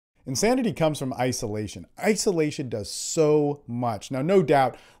Insanity comes from isolation. Isolation does so much. Now, no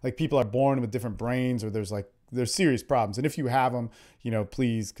doubt, like people are born with different brains or there's serious problems. And if you have them,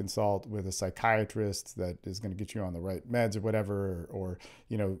 please consult with a psychiatrist that is going to get you on the right meds or whatever, or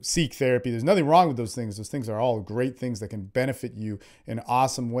seek therapy. There's nothing wrong with those things. Those things are all great things that can benefit you in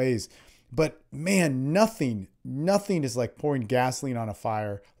awesome ways. But man, nothing is like pouring gasoline on a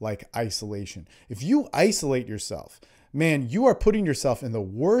fire like isolation. If you isolate yourself, man, you are putting yourself in the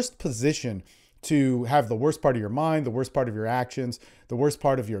worst position to have the worst part of your mind, the worst part of your actions, the worst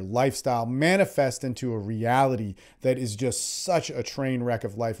part of your lifestyle manifest into a reality that is just such a train wreck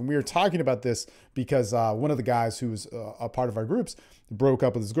of life. And we were talking about this because one of the guys who's a part of our groups broke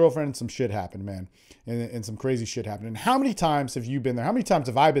up with his girlfriend and some shit happened, man. And some crazy shit happened. And how many times have you been there? How many times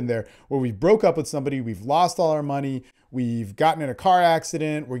have I been there where we broke up with somebody, we've lost all our money, we've gotten in a car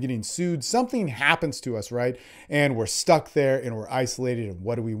accident, we're getting sued, something happens to us, right? And we're stuck there and we're isolated. And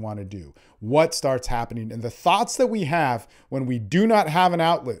what do we want to do? What starts happening? And the thoughts that we have when we do not have an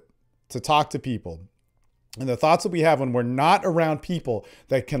outlet to talk to people, and the thoughts that we have when we're not around people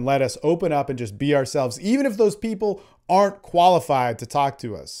that can let us open up and just be ourselves, even if those people aren't qualified to talk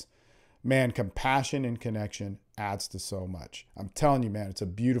to us. Man, compassion and connection adds to so much. I'm telling you, man, it's a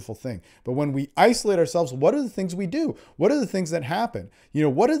beautiful thing. But when we isolate ourselves, what are the things we do? What are the things that happen?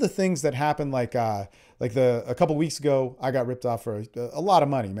 What are the things that happen? Like a couple weeks ago, I got ripped off for a lot of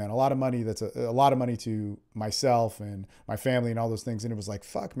money, man. A lot of money. That's a lot of money to myself and my family and all those things. And it was like,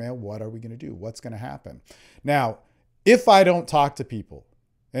 fuck, man, what are we going to do? What's going to happen? Now, if I don't talk to people,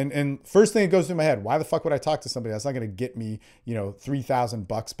 and first thing that goes through my head, why the fuck would I talk to somebody? That's not going to get me,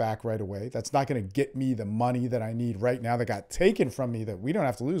 $3,000 back right away. That's not going to get me the money that I need right now that got taken from me that we don't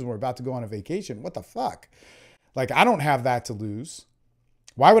have to lose when we're about to go on a vacation. What the fuck? Like, I don't have that to lose.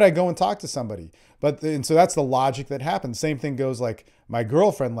 Why would I go and talk to somebody? And so that's the logic that happens. Same thing goes like my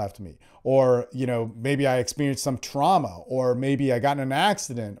girlfriend left me, or, maybe I experienced some trauma, or maybe I got in an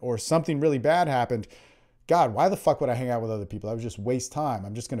accident or something really bad happened. God, why the fuck would I hang out with other people? I would just waste time.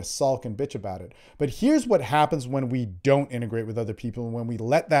 I'm just going to sulk and bitch about it. But here's what happens when we don't integrate with other people and when we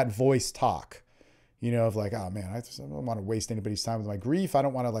let that voice talk, of like, oh man, I don't want to waste anybody's time with my grief. I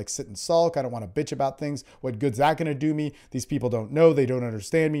don't want to like sit and sulk. I don't want to bitch about things. What good's that going to do me? These people don't know. They don't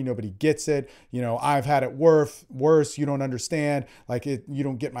understand me. Nobody gets it. I've had it worse. You don't understand. Like you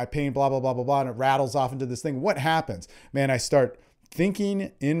don't get my pain, blah, blah, blah, blah, blah. And it rattles off into this thing. What happens? Man, I start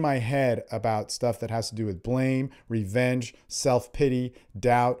thinking in my head about stuff that has to do with blame, revenge, self-pity,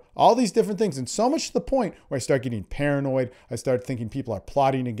 doubt, all these different things. And so much to the point where I start getting paranoid. I start thinking people are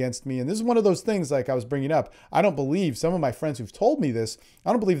plotting against me. And this is one of those things like I was bringing up. I don't believe some of my friends who've told me this, I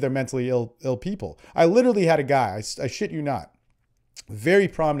don't believe they're mentally ill people. I literally had a guy, I shit you not, very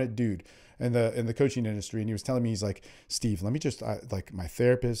prominent dude in the coaching industry. And he was telling me, he's like, Steve, let me just, like my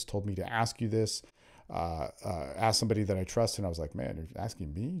therapist told me to ask you this. Ask somebody that I trust. And I was like, man, you're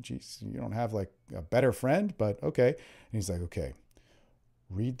asking me? Jeez, you don't have like a better friend, but okay. And he's like, okay,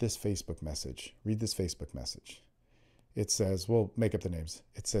 read this Facebook message. It says, we'll make up the names.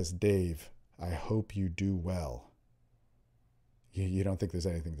 It says, Dave, I hope you do well. You don't think there's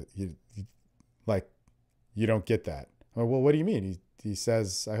anything that you don't get that. Well, what do you mean? He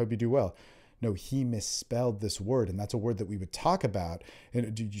says, I hope you do well. No, he misspelled this word. And that's a word that we would talk about.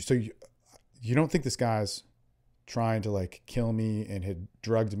 And you don't think this guy's trying to like kill me and had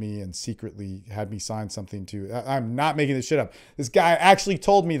drugged me and secretly had me sign something to, I'm not making this shit up. This guy actually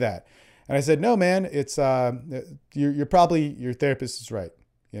told me that. And I said, no, man, it's, you're probably, your therapist is right.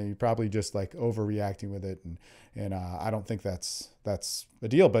 You're probably just like overreacting with it. And I don't think that's a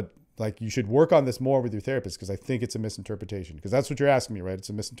deal, but like you should work on this more with your therapist because I think it's a misinterpretation because that's what you're asking me, right? It's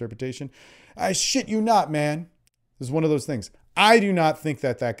a misinterpretation. I shit you not, man. This is one of those things. I do not think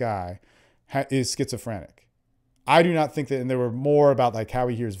that guy is schizophrenic. I do not think that, and there were more about like how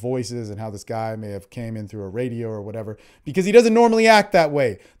he hears voices and how this guy may have came in through a radio or whatever, because he doesn't normally act that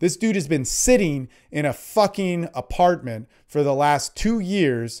way. This dude has been sitting in a fucking apartment for the last 2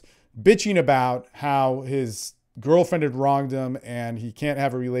 years, bitching about how his girlfriend had wronged him and he can't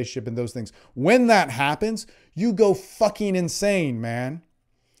have a relationship and those things. When that happens, you go fucking insane, man.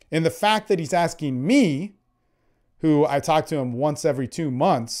 And the fact that he's asking me, who I talk to him once every 2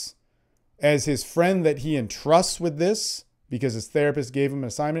 months, as his friend that he entrusts with this because his therapist gave him an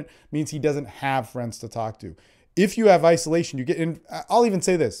assignment, means he doesn't have friends to talk to. If you have isolation, you get in. I'll even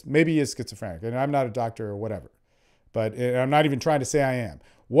say this, maybe he is schizophrenic and I'm not a doctor or whatever, but I'm not even trying to say I am.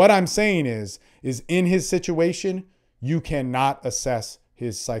 What I'm saying is in his situation, you cannot assess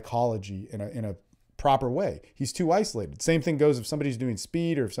his psychology in a proper way. He's too isolated. Same thing goes if somebody's doing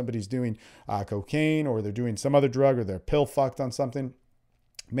speed or if somebody's doing cocaine or they're doing some other drug or they're pill fucked on something.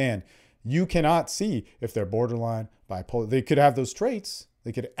 man, you cannot see if they're borderline, bipolar. They could have those traits.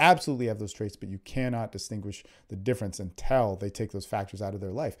 They could absolutely have those traits, but you cannot distinguish the difference until they take those factors out of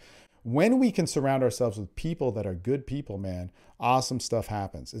their life. When we can surround ourselves with people that are good people, man, awesome stuff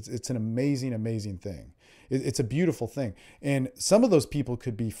happens. It's an amazing, amazing thing. It's a beautiful thing. And some of those people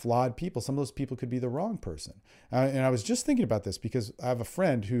could be flawed people. Some of those people could be the wrong person. And I was just thinking about this because I have a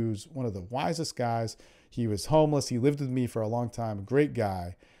friend who's one of the wisest guys. He was homeless. He lived with me for a long time, a great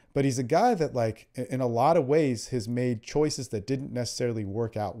guy. But he's a guy that, like, in a lot of ways has made choices that didn't necessarily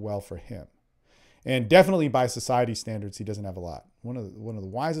work out well for him. And definitely by society standards, he doesn't have a lot. One of the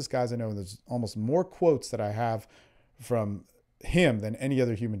wisest guys I know, and there's almost more quotes that I have from him than any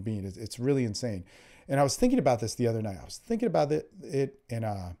other human being. It's really insane. And I was thinking about this the other night. I was thinking about it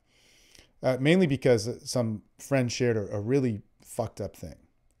and mainly because some friend shared a really fucked up thing.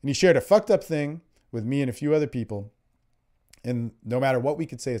 And he shared a fucked up thing with me and a few other people. And no matter what we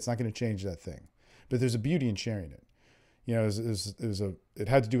could say, it's not going to change that thing. But there's a beauty in sharing it. You know, it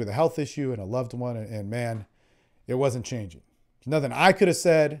had to do with a health issue and a loved one. And man, it wasn't changing. There's nothing I could have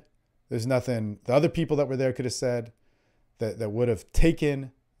said. There's nothing the other people that were there could have said that would have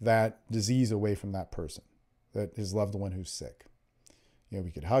taken that disease away from that person, that his loved one who's sick. You know,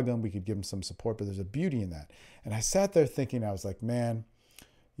 we could hug him, we could give him some support, but there's a beauty in that. And I sat there thinking, I was like, man,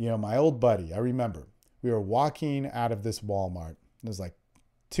 you know, my old buddy, I remember we were walking out of this Walmart. It was like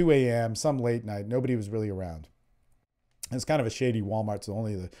 2 a.m., some late night. Nobody was really around. It's kind of a shady Walmart, so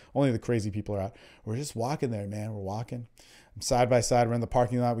only the crazy people are out. We're just walking there, man. We're walking side by side. We're in the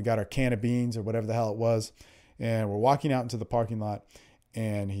parking lot. We got our can of beans or whatever the hell it was. And we're walking out into the parking lot.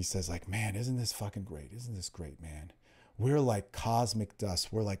 And he says, like, man, isn't this fucking great? Isn't this great, man? We're like cosmic dust.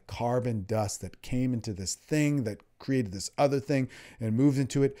 We're like carbon dust that came into this thing that created this other thing and moved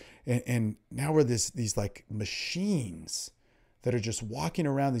into it. And now we're these like machines that are just walking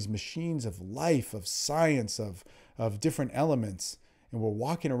around, these machines of life, of science, of different elements. And we're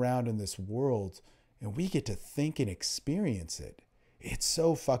walking around in this world and we get to think and experience it. It's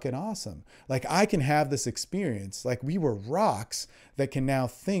so fucking awesome. Like, I can have this experience. Like, we were rocks that can now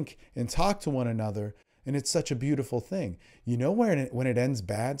think and talk to one another. And it's such a beautiful thing. You know when it ends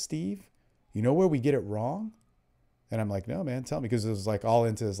bad, Steve? You know where we get it wrong? And I'm like, no, man, tell me. Because it was like all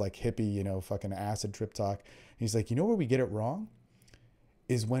into this like hippie, you know, fucking acid trip talk. And he's like, you know where we get it wrong?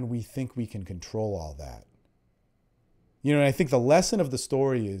 Is when we think we can control all that. You know, and I think the lesson of the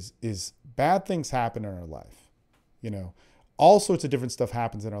story is bad things happen in our life. You know, all sorts of different stuff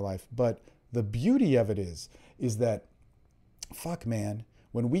happens in our life. But the beauty of it is that, fuck, man,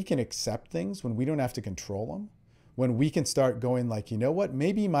 when we can accept things, when we don't have to control them, when we can start going like, you know what,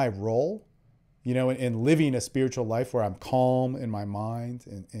 maybe my role, you know, in living a spiritual life where I'm calm in my mind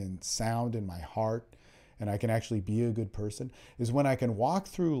and sound in my heart, and I can actually be a good person, is when I can walk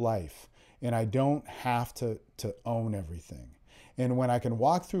through life and I don't have to own everything. And when I can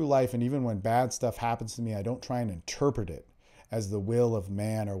walk through life, and even when bad stuff happens to me, I don't try and interpret it as the will of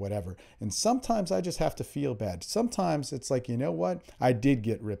man or whatever. And sometimes I just have to feel bad. Sometimes it's like, you know what? I did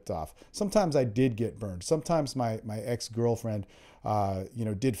get ripped off. Sometimes I did get burned. Sometimes my ex-girlfriend, you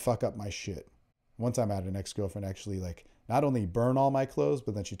know, did fuck up my shit. One time I had an ex-girlfriend actually like not only burn all my clothes,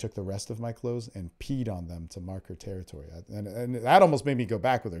 but then she took the rest of my clothes and peed on them to mark her territory. And that almost made me go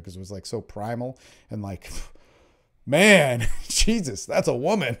back with her because it was like so primal and like, man, Jesus, that's a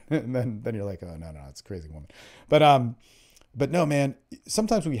woman. And then you're like, oh, no, it's a crazy woman. But no, man,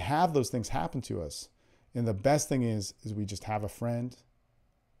 sometimes we have those things happen to us. And the best thing is we just have a friend,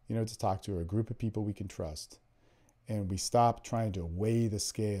 you know, to talk to, or a group of people we can trust. And we stop trying to weigh the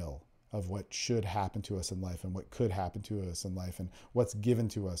scale of what should happen to us in life and what could happen to us in life and what's given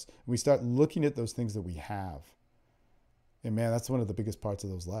to us. We start looking at those things that we have. And man, that's one of the biggest parts of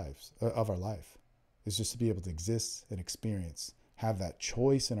those lives, of our life, is just to be able to exist and experience, have that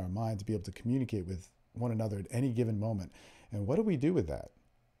choice in our mind to be able to communicate with one another at any given moment. And what do we do with that?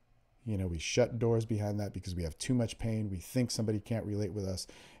 You know, we shut doors behind that because we have too much pain. We think somebody can't relate with us.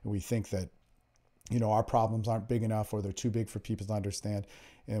 And we think that, you know, our problems aren't big enough or they're too big for people to understand.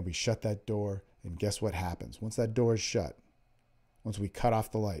 And we shut that door. And guess what happens? Once that door is shut, once we cut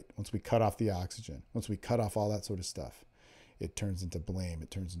off the light, once we cut off the oxygen, once we cut off all that sort of stuff, it turns into blame.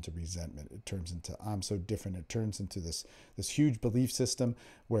 It turns into resentment. It turns into I'm so different. It turns into this huge belief system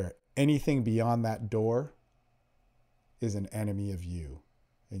where anything beyond that door is an enemy of you.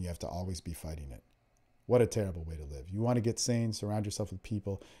 And you have to always be fighting it. What a terrible way to live. You want to get sane, surround yourself with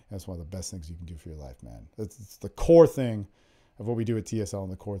people. And that's one of the best things you can do for your life, man. It's the core thing of what we do at TSL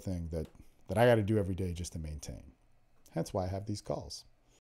and the core thing that I got to do every day just to maintain. That's why I have these calls.